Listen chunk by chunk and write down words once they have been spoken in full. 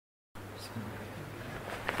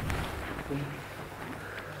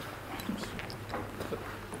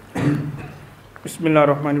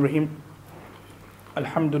Bismillahirrahmanirrahim.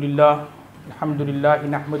 Alhamdulillah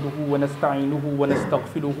nahmaduhu wa nasta'inuhu wa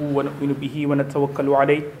nastaghfiruhu wa nu'minu bihi wa natawakkalu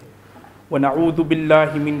alayh wa na'udhu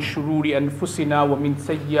billahi min shururi anfusina wa min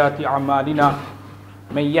sayyiati a'malina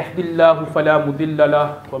man yahdihillahu fala mudilla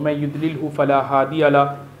lahu wa man yudlilhu fala hadiya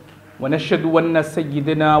lahu wa nashhadu anna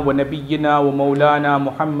sayyidina wa nabiyyina wa maulana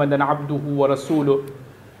Muhammadan abduhu wa rasuluhu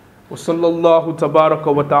وصلى الله تبارك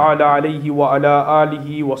وتعالى عليه وعلى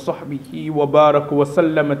آله وصحبه وبارك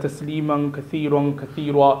وسلم تسليما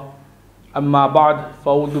كثيرا أما بعد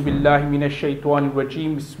فأعوذ بالله من الشيطان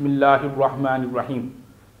الرجيم بسم الله الرحمن الرحيم.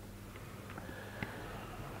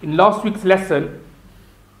 In last week's lesson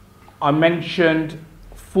I mentioned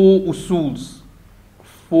 4 usuls,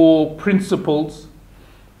 4 principles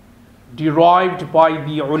derived by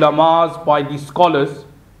the ulamas, by the scholars,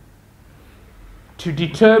 to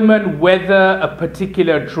determine whether a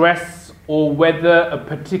particular dress or whether a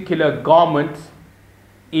particular garment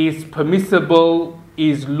is permissible,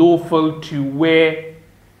 is lawful to wear,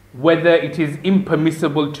 whether it is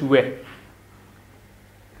impermissible to wear.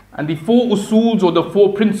 And the 4 usuls or the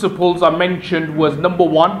 4 principles I mentioned was: number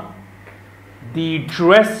 1, the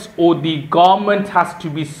dress or the garment has to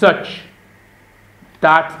be such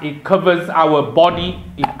that it covers our body,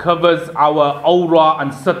 it covers our aura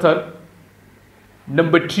and satar.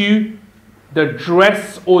 Number 2, the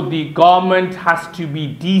dress or the garment has to be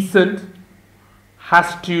decent,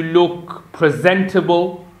 has to look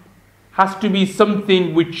presentable, has to be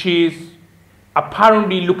something which is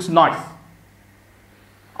apparently looks nice.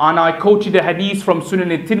 And I quoted a hadith from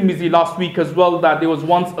Sunan al-Tirmizi last week as well, that there was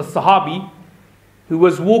once a Sahabi who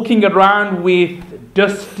was walking around with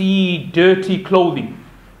dusty, dirty clothing.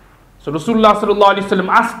 So Rasulullah sallallahu alaihi wasallam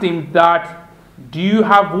asked him that, do you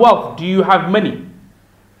have wealth? Do you have money?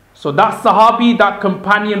 So that Sahabi, that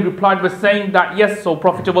companion replied by saying that, yes, so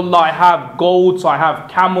Prophet of Allah, I have goats, I have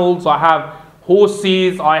camels, I have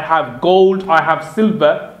horses, I have gold, I have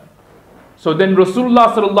silver. So then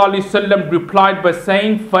Rasulullah sallallahu alaihi wasallam replied by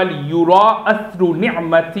saying, فَلْيُرَا أَثْرُ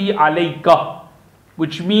نِعْمَتِي عَلَيْكَ,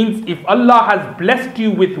 which means if Allah has blessed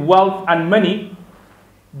you with wealth and money,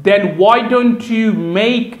 then why don't you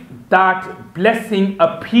make that blessing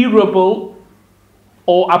appearable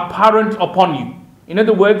or apparent upon you? In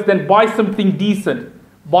other words, then buy something decent,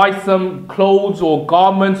 buy some clothes or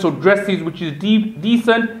garments or dresses which is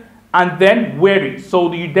decent, and then wear it.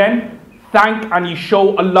 So you then thank and you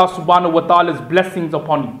show Allah subhanahu wa ta'ala's blessings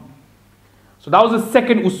upon you. So that was the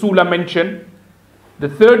second usul I mentioned. The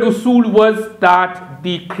third usul was that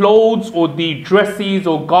the clothes or the dresses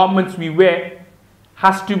or garments we wear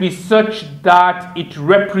has to be such that it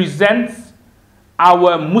represents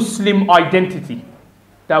our Muslim identity.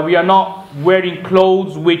 That we are not wearing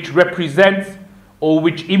clothes which represents or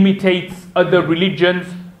which imitates other religions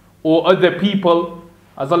or other people.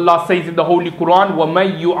 As Allah says in the Holy Quran,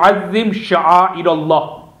 وَمَن يُعَظِّمْ شَعَائِرَ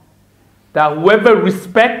اللَّهِ, that whoever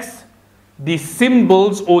respects the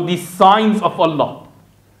symbols or the signs of Allah.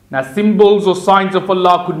 Now symbols or signs of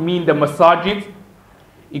Allah could mean the masajid,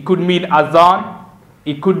 it could mean azan,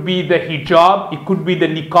 it could be the hijab, it could be the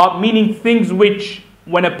niqab, meaning things which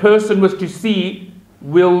when a person was to see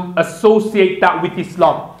will associate that with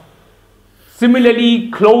Islam. Similarly,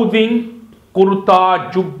 clothing,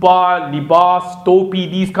 kurta, jubba, libas, topi,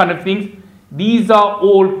 these kind of things, these are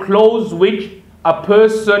all clothes which a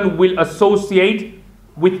person will associate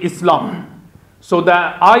with Islam. So the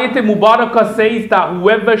ayat Mubarakah says that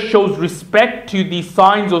whoever shows respect to the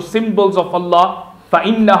signs or symbols of Allah,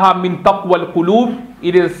 فَإِنَّهَا مِن تَقْوَى الْقُلُوبِ,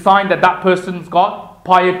 it is a sign that that person's got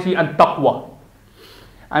piety and taqwa.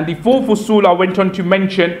 And the 4th usul I went on to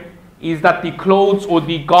mention is that the clothes or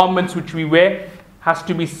the garments which we wear has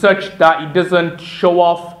to be such that it doesn't show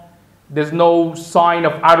off. There's no sign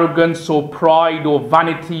of arrogance or pride or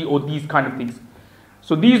vanity or these kind of things.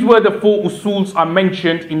 So these were the 4 usuls I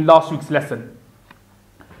mentioned in last week's lesson.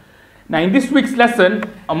 Now in this week's lesson,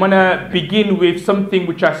 I'm going to begin with something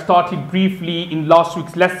which I started briefly in last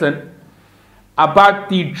week's lesson about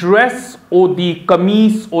the dress or the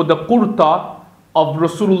qamis or the kurta of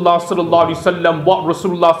Rasulullah sallallahu alaihi wasallam, what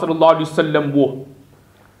Rasulullah sallallahu alaihi wasallam wore.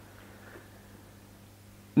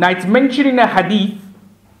 Now it's mentioned in a hadith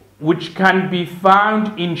which can be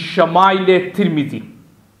found in Shama'il Tirmizi.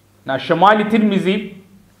 Now Shama'il Tirmizi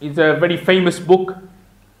is a very famous book.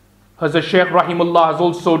 Hazrat Shaykh Rahimullah has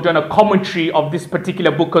also done a commentary of this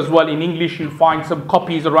particular book as well in English. You'll find some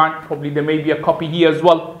copies around, probably there may be a copy here as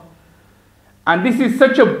well. And this is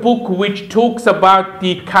such a book which talks about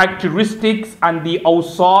the characteristics and the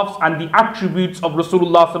awsafs and the attributes of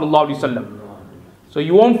Rasulullah sallallahu alaihi wasallam. So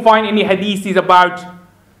you won't find any hadiths about,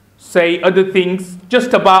 say, other things,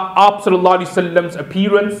 just about Aap sallallahu alaihi wasallam's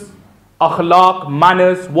appearance, akhlaq,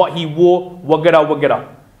 manners, what he wore, wagera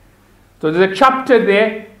wagera. So there's a chapter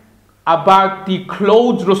there about the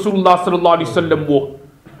clothes Rasulullah sallallahu alaihi wasallam wore.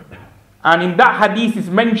 And in that hadith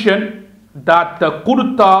is mentioned that the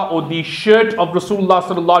kurta or the shirt of Rasulullah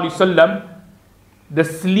sallallahu alaihi wasallam, the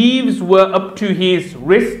sleeves were up to his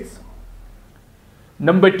wrists.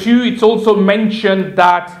 Number two, it's also mentioned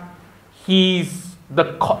that the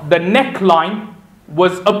neckline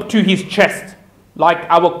was up to his chest. Like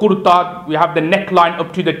our kurta, we have the neckline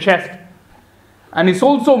up to the chest. And it's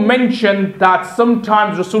also mentioned that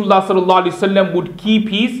sometimes Rasulullah sallallahu alaihi wasallam would keep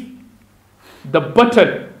the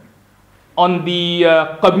button on the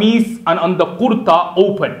qamis and on the kurta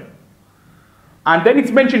open. And then it's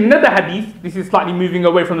mentioned in another hadith, this is slightly moving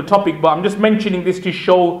away from the topic, but I'm just mentioning this to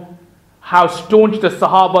show how staunch the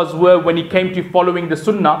Sahabas were when it came to following the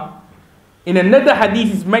Sunnah. In another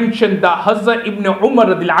hadith is mentioned that Hazrat ibn Umar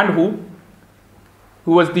radiallahu anhu,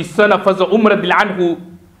 who was the son of Hazrat Umar radiallahu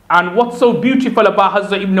anhu, and what's so beautiful about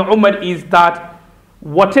Hazrat ibn Umar is that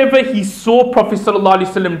whatever he saw Prophet sallallahu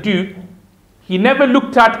alaihi wasallam do, he never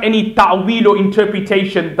looked at any ta'wil or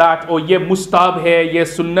interpretation that, oh yeah, mustab hai, yeah,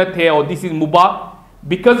 sunnat hai, or this is mubah.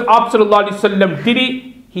 Because Aap sallallahu alaihi wasallam did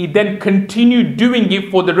it, he then continued doing it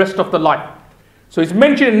for the rest of the life. So it's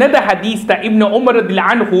mentioned in another hadith that Ibn Umar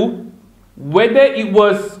radiallahu anhu, whether it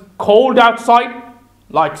was cold outside,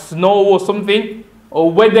 like snow or something,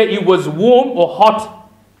 or whether it was warm or hot,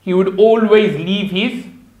 he would always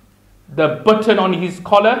leave the button on his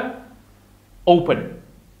collar open.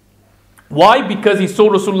 Why? Because he saw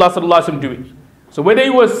Rasulullah sallallahu alaihi wasallam do it. So whether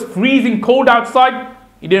it was freezing cold outside,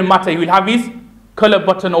 it didn't matter. He will have his collar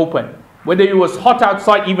button open. Whether it was hot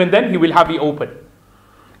outside, even then he will have it open.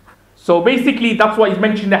 So basically that's why he's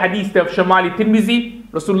mentioned the hadith of Shamali Tirmizi.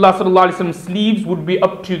 Rasulullah sallallahu alaihi wasallam's sleeves would be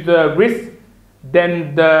up to the wrist.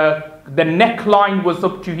 Then the neckline was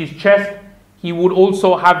up to his chest. He would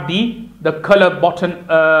also have the collar button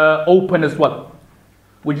open as well.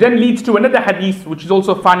 Which then leads to another hadith which is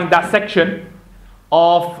also found in that section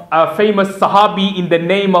of a famous Sahabi in the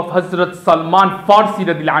name of Hazrat Salman Farsi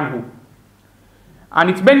radiallahu anhu.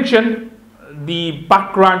 And it's mentioned, the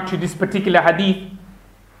background to this particular hadith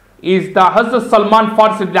is that Hazrat Salman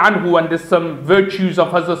Farsi radiallahu anhu, and there's some virtues of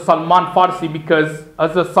Hazrat Salman Farsi because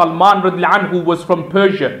Hazrat Salman radiallahu anhu was from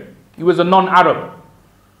Persia. He was a non-Arab.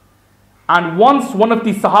 And once one of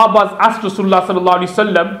the Sahabas asked Rasulullah sallallahu alaihi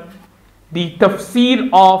wasallam the tafsir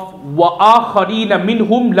of وَآخَرِينَ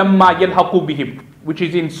مِنْهُمْ لَمَّا يَلْحَقُوا بِهِمْ, which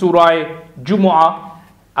is in Surah Jumu'ah,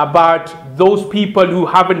 about those people who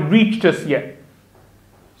haven't reached us yet.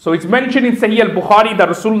 So it's mentioned in Sahih al-Bukhari that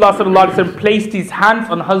Rasulullah sallallahu alaihi wasallam placed his hands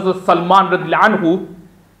on Hazrat Salman radiallahu anhu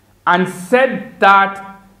and said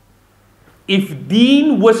that if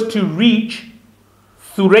deen was to reach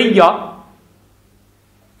Thuraya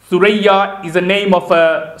is a name of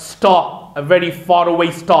a star, a very far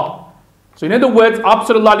away star. So in other words, Aap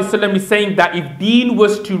sallallahu alaihi wasallam is saying that if deen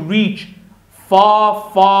was to reach far,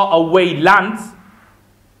 far away lands,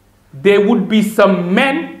 there would be some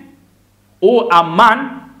men or a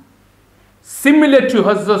man similar to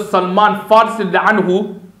Hazrat Salman Farsi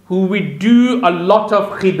anhu who would do a lot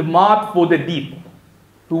of khidmat for the deen,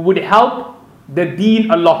 who would help the deen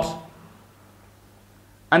a lot.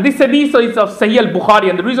 And this hadith is of Sahih al-Bukhari,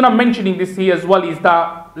 and the reason I'm mentioning this here as well is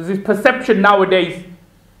that there's this perception nowadays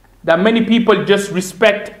that many people just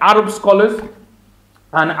respect Arab scholars,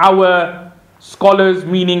 and our scholars,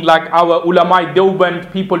 meaning like our ulama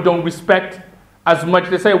Deoband, people don't respect as much.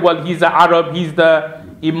 They say, well, he's an Arab, he's the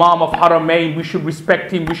Imam of Haramain, we should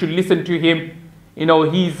respect him, we should listen to him. You know,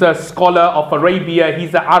 he's a scholar of Arabia,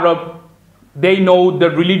 he's an Arab. They know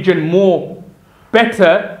the religion more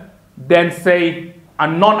better than, say, a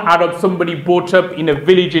non-Arab, somebody brought up in a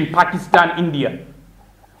village in Pakistan, India.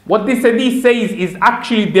 What this hadith says is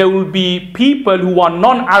actually there will be people who are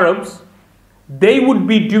non-Arabs, they would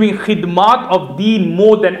be doing khidmat of deen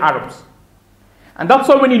more than Arabs. And that's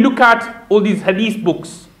why when you look at all these hadith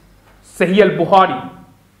books, Sahih al-Bukhari,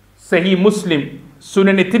 Sahih Muslim,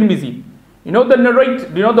 Sunan al-Tirmizi, you know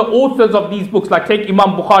the authors of these books, like take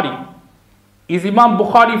Imam Bukhari. Is Imam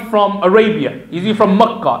Bukhari from Arabia? Is he from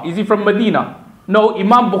Makkah? Is he from Medina? No,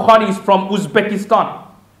 Imam Bukhari is from Uzbekistan.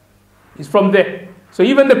 He's from there. So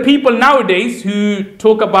even the people nowadays who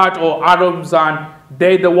talk about Arabs and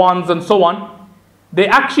they're the ones and so on, they're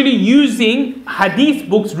actually using hadith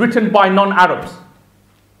books written by non-Arabs.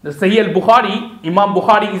 The Sahih al-Bukhari, Imam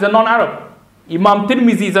Bukhari is a non-Arab. Imam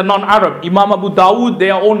Tirmizi is a non-Arab. Imam Abu Dawud, they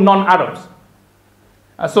are all non-Arabs.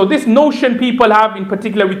 So this notion people have, in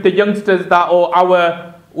particular with the youngsters, that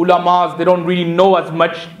our ulamas, they don't really know as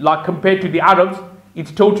much like compared to the Arabs,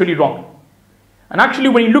 it's totally wrong. And actually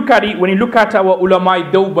when you look at it, when you look at our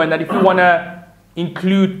ulama Dawban, and if you want to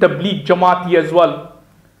include Tabligh Jamaati as well,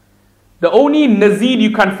 the only nazir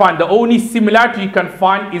you can find, the only similarity you can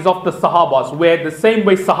find is of the Sahabas, where the same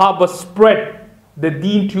way Sahabas spread the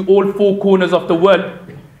deen to all four corners of the world.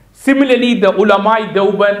 Similarly, the ulama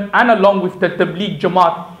Dawban and along with the Tabligh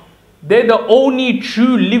Jamaat, they're the only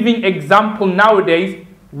true living example nowadays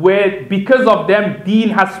where because of them deen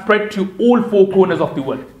has spread to all four corners of the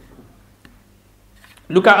world.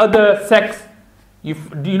 Look at other sects, you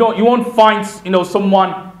won't find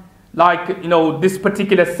someone like this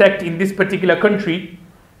particular sect in this particular country,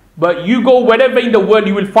 but you go wherever in the world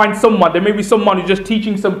you will find someone. There may be someone who's just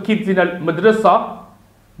teaching some kids in a madrasa,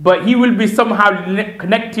 but he will be somehow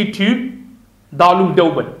connected to Darul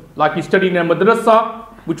Dawban, like he's studying in a madrasa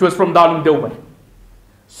which was from Darul Dawban.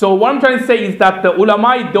 So what I'm trying to say is that the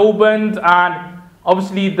ulama Dawban, and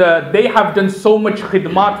obviously they have done so much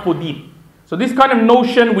khidmat for deen. So this kind of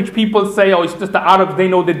notion which people say, oh, it's just the Arabs, they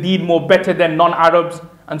know the deen more better than non-Arabs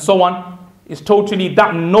and so on, is totally,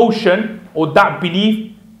 that notion or that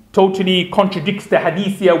belief totally contradicts the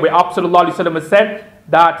hadith here where Prophet ﷺ has said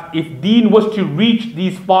that if deen was to reach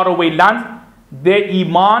these faraway lands, their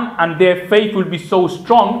iman and their faith will be so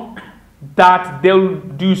strong that they'll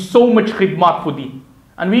do so much khidmat for deen.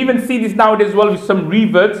 And we even see this nowadays as well with some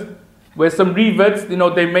reverts, where some reverts,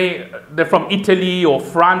 they're from Italy or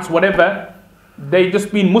France, whatever, they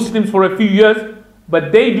just been Muslims for a few years,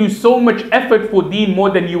 but they do so much effort for deen more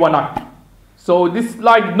than you and I. So this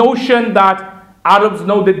like notion that Arabs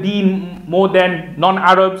know the deen more than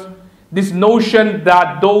non-Arabs, this notion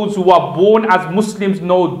that those who are born as Muslims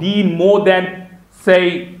know deen more than,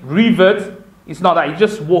 say, reverts, it's not that. It's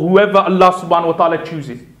just whoever Allah subhanahu wa ta'ala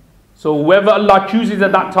chooses. So whoever Allah chooses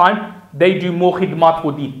at that time, they do more khidmat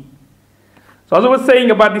for deen. So as I was saying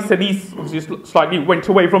about this hadith, just slightly went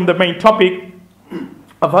away from the main topic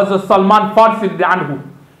of Hazrat Salman Farsi anhu.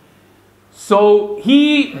 So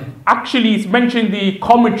he actually is mentioned in the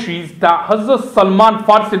commentaries that Hazrat Salman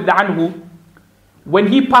Farsi anhu, when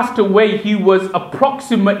he passed away, he was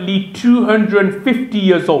approximately 250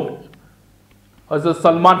 years old. Hazrat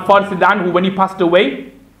Salman Farsi anhu, when he passed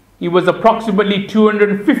away, he was approximately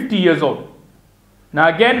 250 years old. Now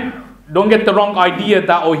again, don't get the wrong idea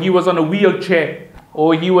that he was on a wheelchair,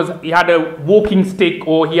 or he had a walking stick,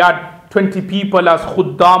 or he had 20 people as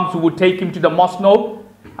khuddams who would take him to the mosque. No,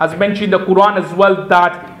 as mentioned in the Quran as well,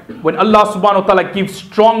 that when Allah subhanahu wa ta'ala gives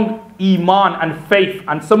strong iman and faith,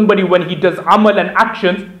 and somebody when he does amal and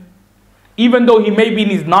actions, even though he may be in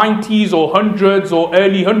his 90s or 100s or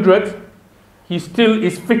early 100s, he still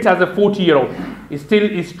is fit as a 40-year-old. He still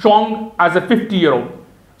is strong as a 50-year-old.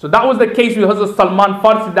 So that was the case with Hazrat Salman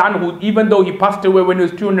Farsi anhu, even though he passed away when he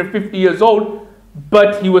was 250 years old,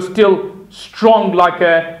 but he was still strong like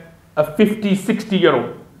a 50,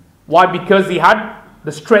 60-year-old. Why? Because he had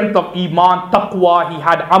the strength of iman, taqwa, he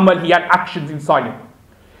had amal, he had actions inside him.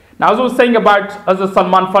 Now as I was saying about Hazrat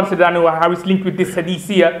Salman Farsi anhu, how it's linked with this hadith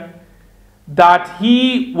here, that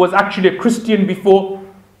he was actually a Christian before.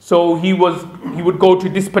 So he would go to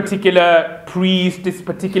this particular priest, this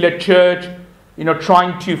particular church,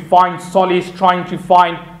 trying to find solace, trying to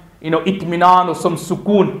find, itminan or some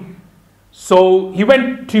sukoon. So he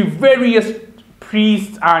went to various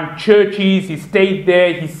priests and churches, he stayed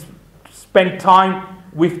there, he spent time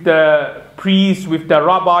with the priests, with the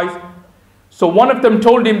rabbis. So one of them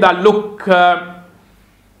told him that, look,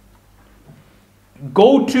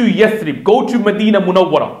 go to Yathrib, go to Medina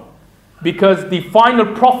Munawwara, because the final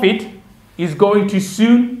prophet is going to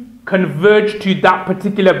soon converge to that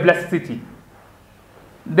particular blessed city.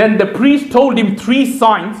 Then the priest told him three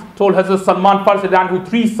signs, told Hazrat Salman Farsi anhu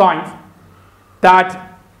three signs,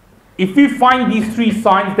 that if you find these three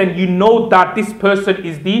signs, then you know that this person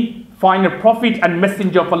is the final prophet and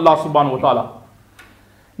messenger of Allah subhanahu wa ta'ala.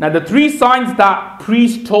 Now the three signs that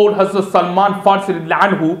priest told Hazrat Salman Farsi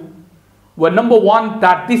anhu were, number one,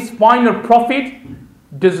 that this final prophet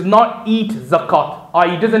does not eat zakat,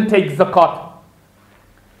 i.e. he doesn't take zakat.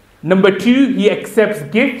 Number two, he accepts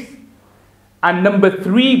gifts. And number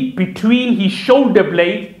three, between his shoulder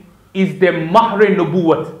blades is the mahre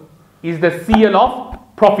nubuwat, is the seal of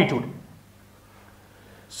prophethood.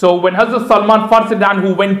 So when Hazrat Salman Farsi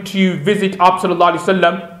anhu went to visit Prophet sallallahu alaihi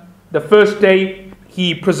wasallam, the first day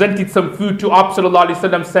he presented some food to Prophet sallallahu alaihi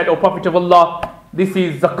wasallam, said, "O Prophet of Allah, this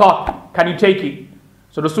is zakat, can you take it?"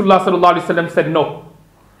 So Rasulullah sallallahu alaihi wasallam said no.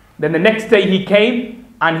 Then the next day he came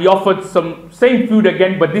and he offered some same food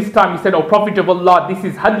again, but this time he said, "O Prophet of Allah, this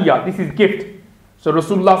is hadiyah, this is gift." So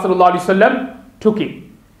Rasulullah sallallahu alaihi wasallam took it.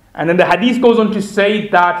 And then the hadith goes on to say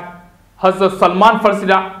that Hazrat Salman Farsi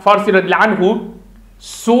radhiyallahu anhu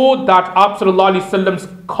saw that Prophet sallallahu alaihi wasallam's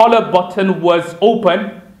collar button was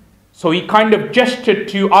open, so he kind of gestured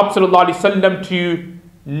to Prophet sallallahu alaihi wasallam to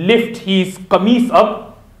lift his qameez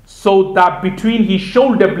up so that between his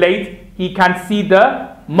shoulder blades he can see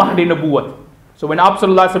the Mahr-e-Nubuwwat. So when Prophet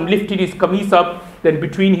sallallahu alaihi wasallam lifted his qameez up, then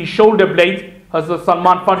between his shoulder blades, Hazrat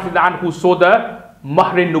Salman Farsi who saw the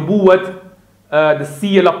Mahr-e-Nubuwwat, the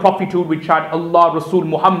seal of prophethood which had Allah, Rasul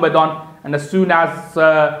Muhammad on. And as soon as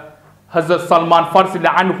Hazrat Salman Farsi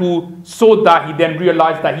anhu saw that, he then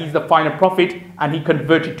realized that he's the final prophet and he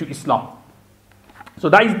converted to Islam. So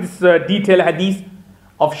that is this detailed hadith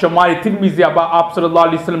of Shama'il Tirmizi about Prophet sallallahu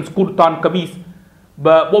alaihi wasallam's kurta and qameez.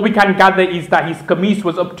 But what we can gather is that his qameez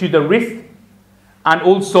was up to the wrist, and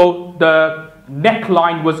also the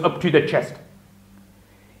neckline was up to the chest.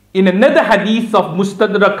 In another hadith of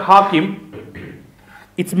Mustadrak Hakim,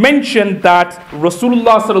 it's mentioned that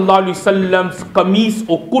Rasulullah sallallahu alaihi wasallam's qameez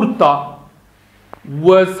or kurta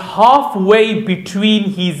was halfway between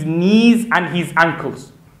his knees and his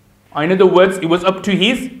ankles. In other words, it was up to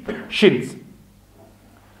his shins.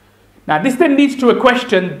 Now this then leads to a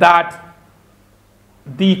question that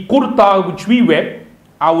the kurta which we wear,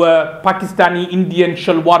 our Pakistani Indian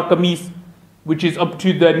shalwar qameez, which is up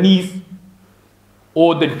to the knees,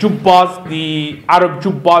 or the jubbas, the Arab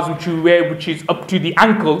jubbas which we wear, which is up to the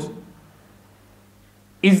ankles,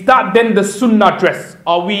 is that then the sunnah dress?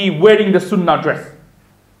 Are we wearing the sunnah dress?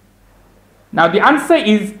 Now the answer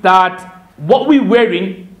is that what we're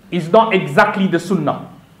wearing is not exactly the sunnah.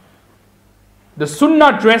 The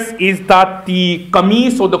sunnah dress is that the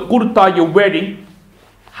qameez or the kurta you're wearing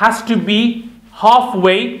has to be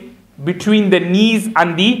halfway between the knees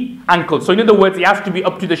and the ankles. So in other words, it has to be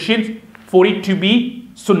up to the shins for it to be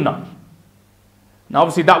sunnah. Now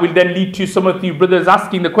obviously that will then lead to some of you brothers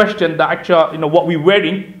asking the question that actually, what we're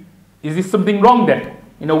wearing, is this something wrong then?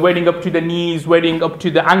 Wearing up to the knees, wearing up to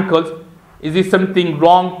the ankles, is this something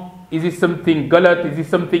wrong? Is this something galat? Is this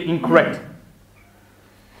something incorrect?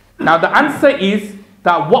 Now the answer is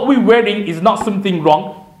that what we're wearing is not something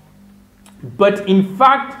wrong, but in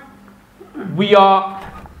fact we are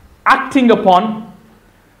acting upon,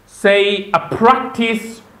 say, a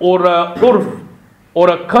practice or a urf or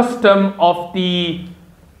a custom of the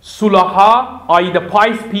sulaha, i.e. the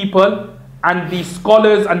pious people, and the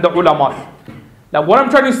scholars and the ulamas. Now what I'm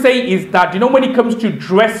trying to say is that, when it comes to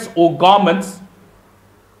dress or garments,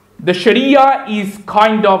 the Sharia is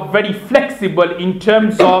kind of very flexible in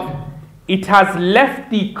terms of it has left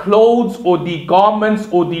the clothes or the garments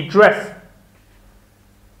or the dress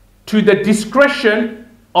to the discretion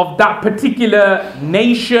of that particular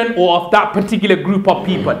nation or of that particular group of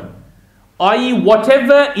people. I.e.,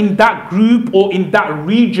 whatever in that group or in that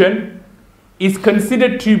region is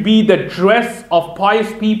considered to be the dress of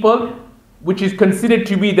pious people, which is considered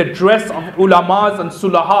to be the dress of ulamas and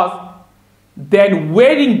sulahas, then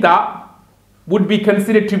wearing that would be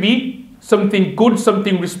considered to be something good,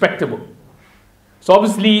 something respectable. So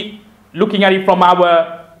obviously, looking at it from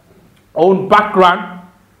our own background,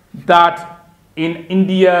 that in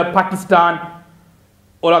India, Pakistan,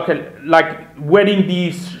 or like wearing the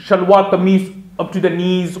shalwar qameez up to the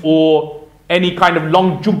knees or any kind of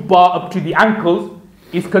long jubba up to the ankles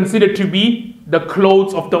is considered to be the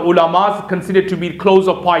clothes of the ulamas, considered to be clothes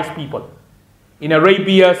of pious people. In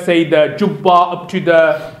Arabia, say the jubba up to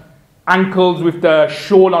the ankles with the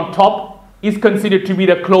shawl on top is considered to be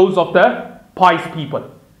the clothes of the pious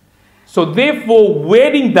people. So therefore,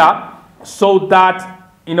 wearing that so that,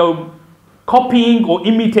 copying or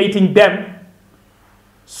imitating them,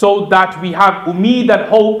 so that we have umeed and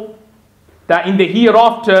hope that in the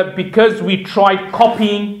hereafter, because we tried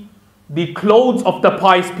copying the clothes of the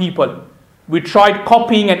pious people, we tried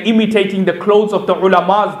copying and imitating the clothes of the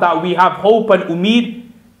ulamas, that we have hope and umeed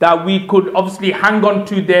that we could obviously hang on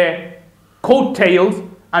to their coattails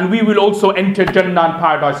and we will also enter Jannah and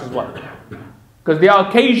paradise as well. Because there are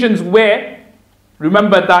occasions where,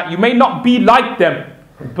 remember that you may not be like them,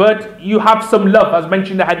 but you have some love. As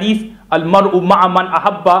mentioned in the hadith, Al-mar'u ma'a man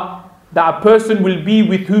ahabba, that a person will be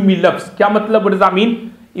with whom he loves. What does that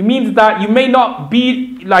mean? It means that you may not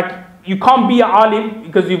be like, you can't be an alim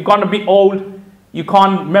because you've gone a bit old. You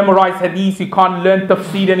can't memorize hadith, you can't learn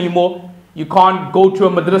tafsir anymore. You can't go to a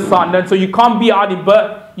madrasa and learn. So you can't be an alim,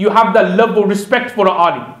 but you have the love or respect for an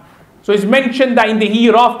alim. So it's mentioned that in the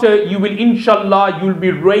hereafter, you will inshallah, you will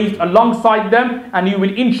be raised alongside them and you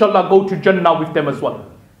will inshallah go to Jannah with them as well.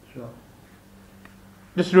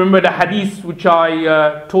 just remember the hadith which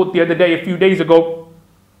I taught the other day, a few days ago,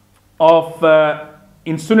 of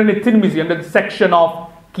in Sunan al-Tirmidhi, under the section of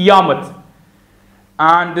Qiyamah.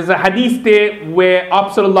 And there's a hadith there where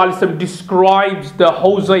Prophet ﷺ describes the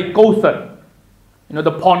Hawz-e Kawthar,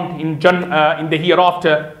 the pond in the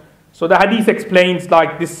hereafter. So the hadith explains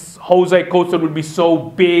like this Hawz-e Kawthar will be so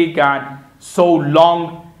big and so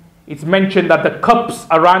long. It's mentioned that the cups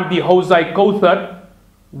around the Hawz-e Kawthar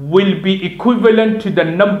will be equivalent to the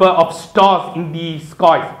number of stars in the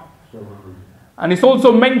skies. And it's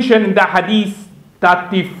also mentioned in the hadith that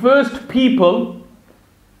the first people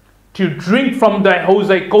to drink from the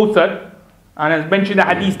Hawz-e Kawthar, and as mentioned in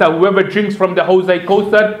the hadith that whoever drinks from the Hawz-e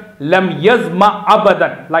Kawthar, lam yazma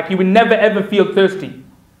abadan, like he will never ever feel thirsty.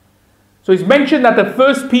 So it's mentioned that the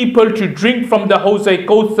first people to drink from the Hawz-e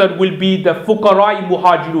Kawthar will be the fuqara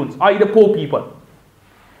muhajirun, i.e. the poor people.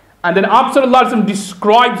 And then Prophet ﷺ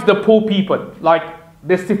describes the poor people, like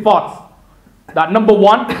their sifats. That number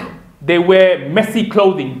one, they wear messy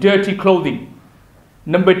clothing, dirty clothing.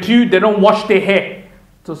 Number two, they don't wash their hair.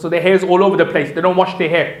 So their hair is all over the place. They don't wash their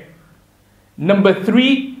hair. Number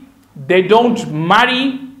three, they don't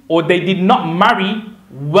marry, or they did not marry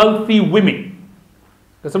wealthy women.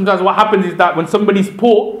 Because sometimes what happens is that when somebody's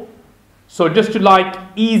poor, so just to like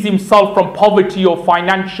ease himself from poverty or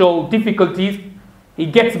financial difficulties, he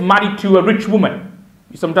gets married to a rich woman.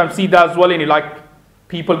 You sometimes see that as well, like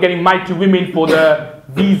people getting married to women for the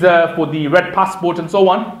visa, for the red passport and so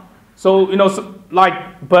on. So,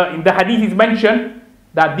 but in the hadith is mentioned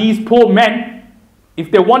that these poor men,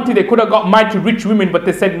 if they wanted, they could have got married to rich women, but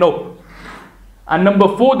they said no. And number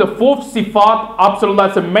four, the fourth sifat,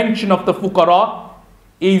 Prophet mention of the fuqara,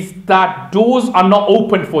 is that doors are not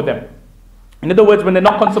open for them. In other words, when they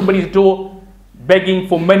knock on somebody's door begging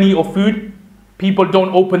for money or food, people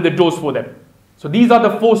don't open the doors for them. So these are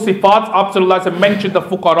the four sifats. Prophet mentioned the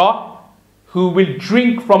fuqara who will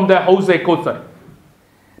drink from the Hawz-e Kawthar.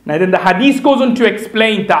 Now then the hadith goes on to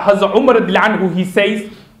explain that Hazrat Umar anhu, he says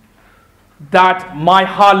that my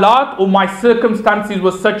halat or my circumstances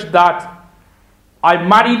were such that I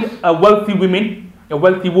married a wealthy woman.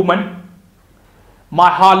 My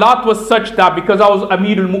halat was such that because I was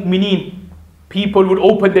Amirul Mu'mineen, people would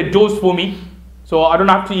open their doors for me. So I don't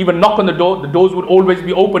have to even knock on the door. The doors would always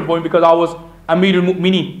be open for me because I was Amirul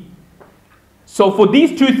Mu'mineen. So for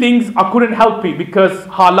these two things, I couldn't help it because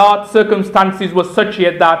halat, circumstances were such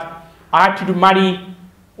yet that I had to marry,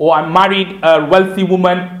 or I married a wealthy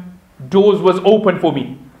woman. Doors was open for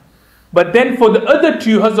me. But then for the other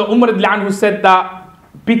two, Hazrat Umar who said that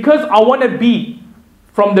because I want to be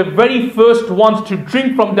from the very first ones to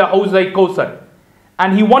drink from the Hawz-e Kawthar,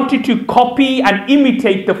 and he wanted to copy and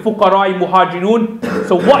imitate the fuqara muhajirun.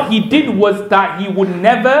 So what he did was that he would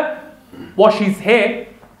never wash his hair,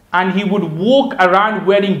 and he would walk around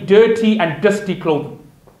wearing dirty and dusty clothing.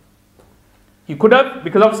 He could have,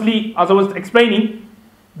 because obviously, as I was explaining,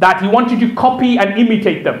 that he wanted to copy and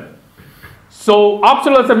imitate them. So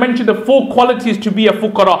Prophet mentioned the four qualities to be a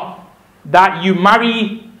fuqara: that you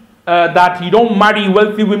marry, that you don't marry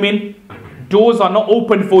wealthy women, doors are not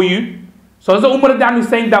open for you. So Hazrat Umar is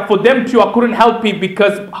saying that for them too, I couldn't help it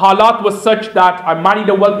because halat was such that I married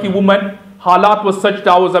a wealthy woman. Halat was such that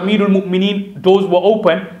I was Amirul Mu'mineen, doors were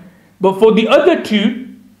open. But for the other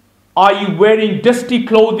two, are you wearing dusty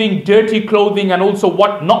clothing, dirty clothing, and also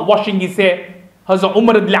not washing his hair? Hazrat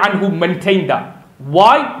Umar anhu maintained that.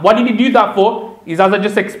 Why? What did he do that for? Is as I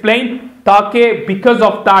just explained, because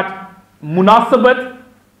of that munasabat,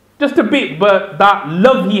 just a bit, but that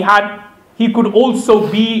love he had, he could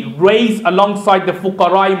also be raised alongside the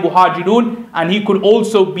fuqara muhajirun, and he could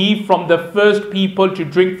also be from the first people to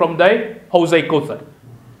drink from the Hawz-e Kawthar.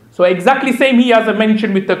 So exactly same here as I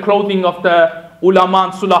mentioned with the clothing of the ulama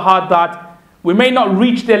and sulaha, that we may not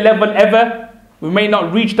reach their level ever. We may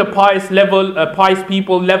not reach the pious level, pious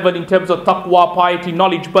people level in terms of taqwa, piety,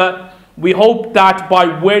 knowledge, but we hope that by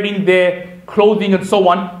wearing their clothing and so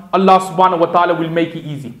on, Allah subhanahu wa ta'ala will make it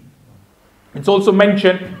easy. It's also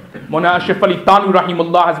mentioned, Mawlana Ashraf Ali Thanwi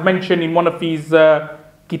rahimahullah has mentioned in one of his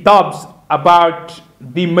kitabs about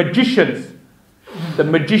the magicians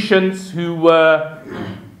who were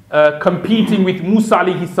competing with Musa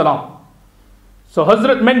alayhi salam. So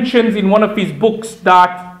Hazrat mentions in one of his books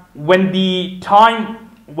that when the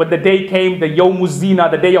day came, the Yawmuz Zina,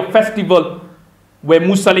 the day of festival, where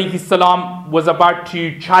Musa alayhi salam was about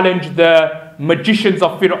to challenge the magicians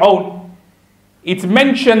of Fir'aun, it's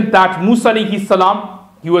mentioned that Musa alayhi salam,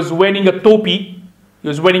 he was wearing a topi, he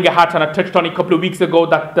was wearing a hat, and I touched on it a couple of weeks ago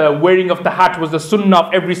that the wearing of the hat was the sunnah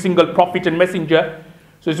of every single prophet and messenger.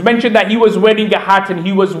 So it's mentioned that he was wearing a hat and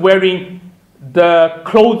he was wearing the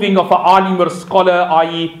clothing of an alim or scholar,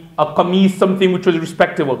 i.e. a qameez, something which was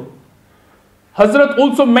respectable. Hazrat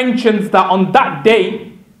also mentions that on that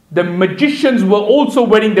day, the magicians were also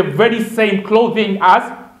wearing the very same clothing as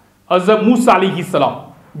Hazrat Musa alayhi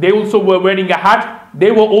salam. They also were wearing a hat.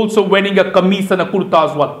 They were also wearing a qameez and a kurta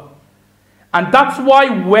as well. And that's why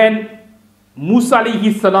when Musa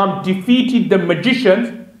alayhi salam defeated the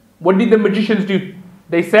magicians, what did the magicians do?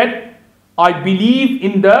 They said, I believe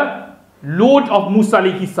in the Lord of Musa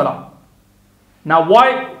alayhi salam. Now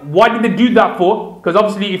why did they do that for? Because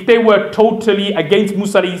obviously if they were totally against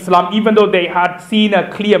Musa alayhi salam, even though they had seen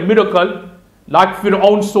a clear miracle, like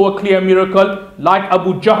Fir'aun saw a clear miracle, like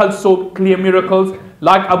Abu Jahl saw clear miracles,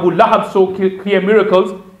 like Abu Lahab saw clear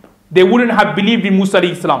miracles, they wouldn't have believed in Musa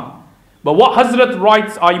alayhi salam. But what Hazrat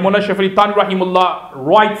writes, Imam Shafi'i Thani rahimullah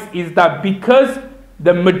writes, is that because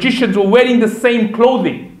the magicians were wearing the same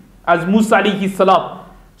clothing as Musa alayhi salam,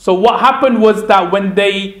 so what happened was that when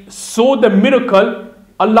they saw the miracle,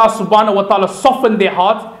 Allah subhanahu wa ta'ala softened their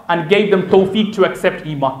hearts and gave them tawfiq to accept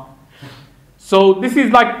Iman. So this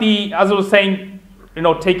is like the, as I was saying,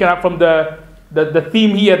 taken out from the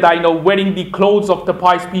theme here that, wearing the clothes of the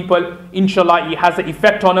pious people, inshallah, it has an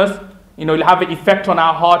effect on us. It'll have an effect on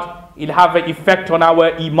our heart. It'll have an effect on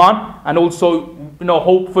our Iman. And also,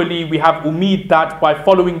 hopefully we have umeed that by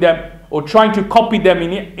following them or trying to copy them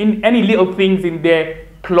in any little things in their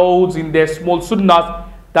clothes, in their small sunnahs,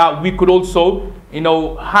 that we could also, hang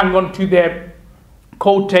on to their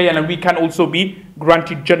coattail, and we can also be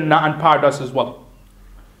granted Jannah and paradise as well.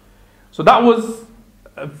 So that was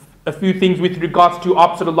a few things with regards to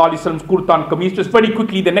Aap Sallallahu Alaihi Wasallam's kurta and qameez. Just very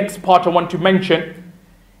quickly, the next part I want to mention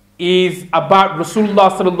is about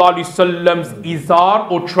Rasulullah Sallallahu Alaihi Wasallam's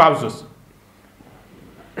izar or trousers.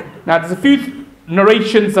 Now there's a few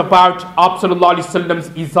narrations about Aap Sallallahu Alaihi Wasallam's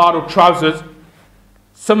izar or trousers.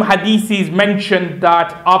 Some hadiths mention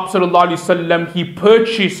that Aap Sallallahu Alaihi Wasallam, he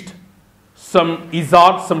purchased some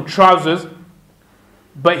izar, some trousers,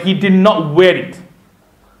 but he did not wear it.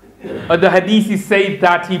 Other hadiths say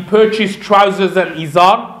that he purchased trousers and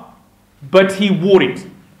izar, but he wore it.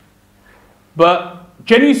 But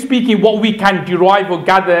generally speaking, what we can derive or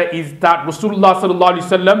gather is that Rasulullah Sallallahu Alaihi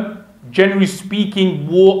Wasallam, generally speaking,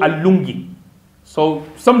 wore a lungi. So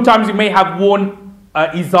sometimes he may have worn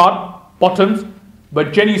izar, bottoms,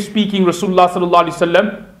 but generally speaking, Rasulullah Sallallahu Alaihi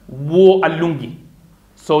Wasallam wore a lungi.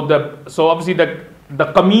 So obviously the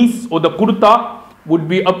qameez or the kurta would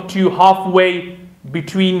be up to halfway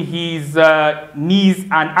between his knees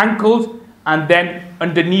and ankles, and then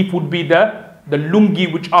underneath would be the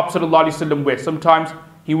lungi which Aap Sallallahu Alaihi Wasallam wears. Sometimes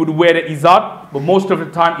he would wear an izar, but most of the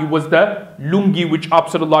time it was the lungi which Aap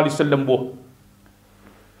Sallallahu Alaihi Wasallam wore.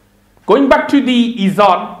 Going back to the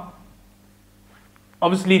izar,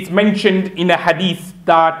 obviously it's mentioned in a hadith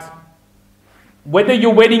that whether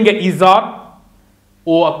you're wearing an izar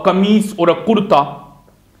or a qameez or a kurta,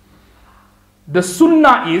 the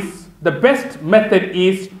sunnah is, the best method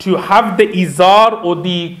is to have the izar or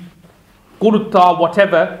the kurta,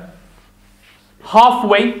 whatever,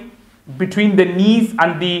 halfway between the knees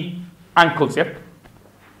and the ankles. Yeah?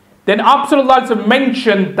 Then Aap Sallallahu Alaihi Wasallam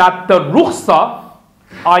mentioned that the rukhsa,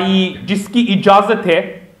 i.e. jiski ijazat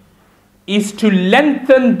hai, is to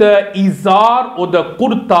lengthen the izar or the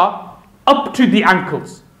kurta up to the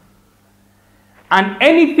ankles. And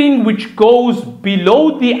anything which goes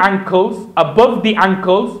below the ankles, below the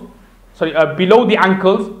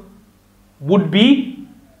ankles, would be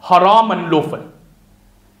haram and lawful.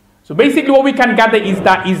 So basically what we can gather is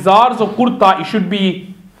that izars or kurta, it should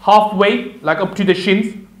be halfway, like up to the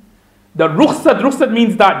shins. The rukhsat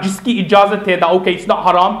means that jiski ijazat hai, that okay, it's not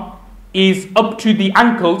haram, is up to the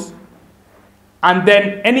ankles. And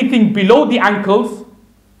then anything below the ankles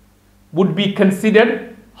would be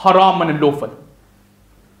considered haram and lawful.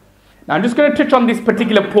 Now I'm just going to touch on this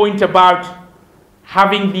particular point about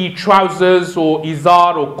having the trousers or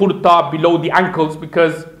izar or kurta below the ankles,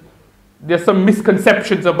 because there's some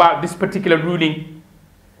misconceptions about this particular ruling.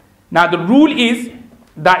 Now the rule is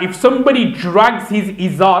that if somebody drags his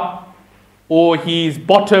izar or his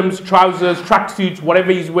bottoms, trousers, tracksuits,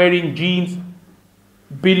 whatever he's wearing, jeans,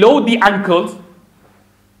 below the ankles,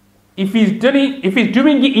 if he's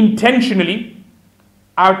doing it intentionally,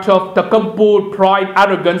 out of takabbur, pride,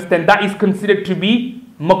 arrogance, then that is considered to be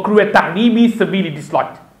makruh tahrimi, severely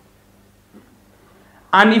disliked.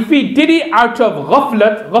 And if he did it out of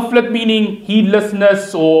ghaflat meaning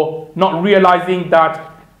heedlessness or not realizing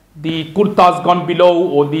that the kurta's gone below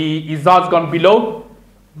or the izar's gone below,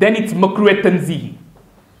 then it's makruh tanzihi.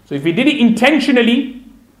 So if he did it intentionally,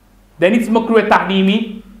 then it's makruh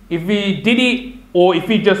tahrimi. If he did it, or if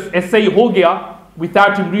he just essay ho gaya,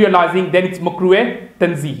 without him realizing, then it's makruh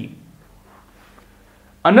tanzihi.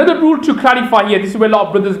 Another rule to clarify here, this is where a lot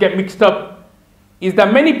of brothers get mixed up, is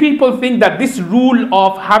that many people think that this rule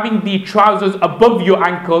of having the trousers above your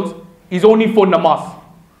ankles is only for namaz.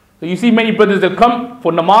 So you see many brothers, they'll come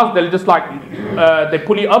for namaz, they'll just like, they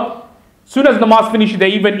pull it up. Soon as namaz finishes, they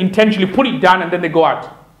even intentionally put it down and then they go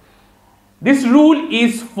out. This rule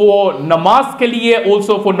is for namaz ke liye,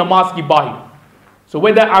 also for namaz ki bahir. So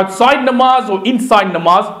whether outside namaz or inside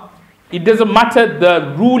namaz, it doesn't matter.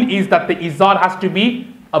 The rule is that the izar has to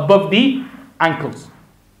be above the ankles.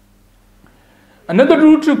 Another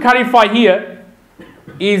rule to clarify here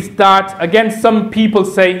is that, again, some people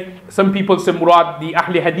say Murad, the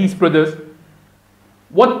Ahli Hadith brothers,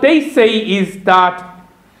 what they say is that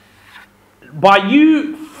by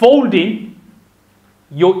you folding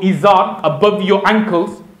your izar above your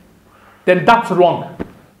ankles, then that's wrong.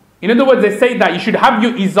 In other words, they say that you should have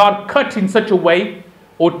your izar cut in such a way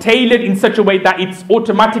or tailored in such a way that it's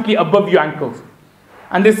automatically above your ankles.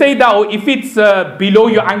 And they say that if it's below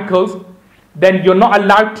your ankles, then you're not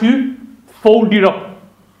allowed to fold it up.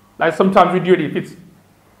 Like sometimes we do it, if it's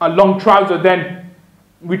a long trouser, then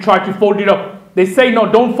we try to fold it up. They say,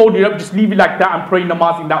 no, don't fold it up, just leave it like that and pray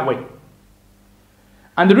namaz in that way.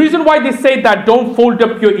 And the reason why they say that don't fold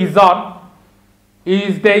up your izar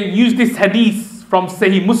is they use this hadith from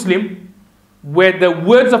Sahih Muslim, where the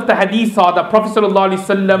words of the hadith are that Prophet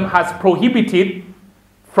ﷺ has prohibited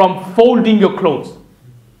from folding your clothes.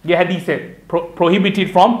 The hadith said,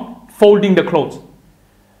 prohibited from folding the clothes.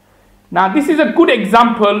 Now this is a good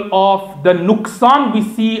example of the nuqsan we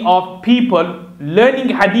see of people learning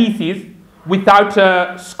hadiths without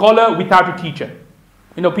a scholar, without a teacher.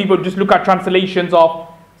 You know, people just look at translations of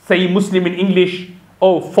Sahih Muslim in English,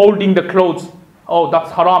 oh, folding the clothes, oh,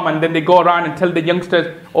 that's haram, and then they go around and tell the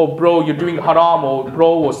youngsters, oh bro, you're doing haram, or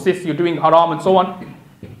bro or sis, you're doing haram, and so on.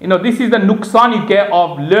 You know, this is the nuqsan you get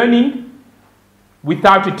of learning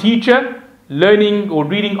without a teacher, learning or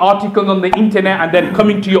reading articles on the internet and then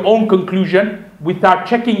coming to your own conclusion without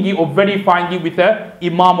checking it or verifying it with an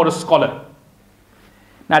imam or a scholar.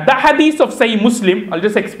 Now that hadith of Sahih Muslim, I'll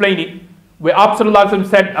just explain it, where Abd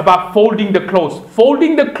said about folding the clothes.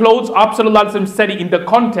 Folding the clothes, Abd said it in the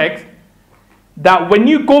context that when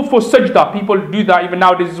you go for sajda, people do that even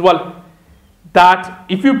nowadays as well, that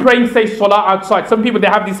if you're praying, say, salah outside, some people, they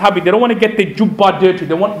have this habit, they don't want to get their jubba dirty,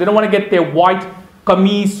 they don't want to get their white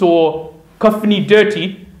qamis or kafni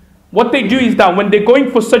dirty. What they do is that when they're going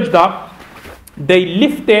for sajda, they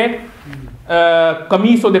lift their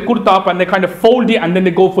qamis or their kurta up and they kind of fold it and then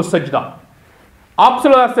they go for sajda.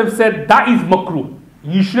 Abd said that is makruh.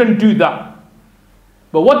 You shouldn't do that.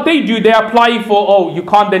 But what they do, they apply for, oh, you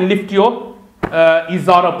can't then lift your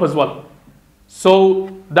izar up as well. So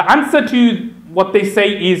the answer to what they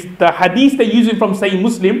say is the hadith they're using from Sahih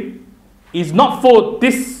Muslim is not for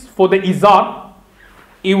this, for the izar.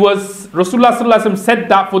 It was Rasulullah ﷺ said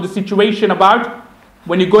that for the situation about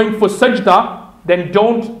when you're going for sajda, then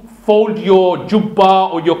don't fold your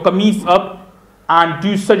jubba or your qamis up and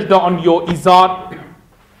do sajda on your izar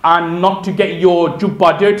and not to get your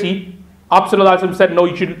jubba dirty. Abd said, no,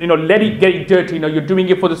 you should, let it get it dirty. You're doing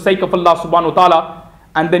it for the sake of Allah subhanahu wa ta'ala.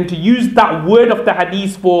 And then to use that word of the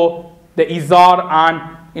hadith for the izar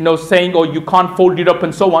and, saying, oh, you can't fold it up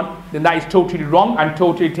and so on, then that is totally wrong and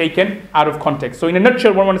totally taken out of context. So in a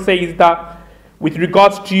nutshell, what I want to say is that with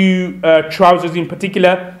regards to trousers in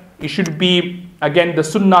particular, it should be, again, the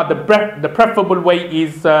sunnah, the preferable way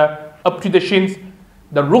is up to the shins.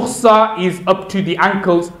 The rukhsa is up to the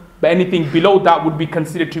ankles, but anything below that would be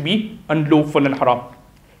considered to be unlawful and haram.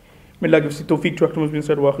 May Allah give us the tawfiq to act on what's been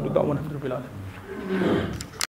said. Wa akhiru da'wana alhamdulillah.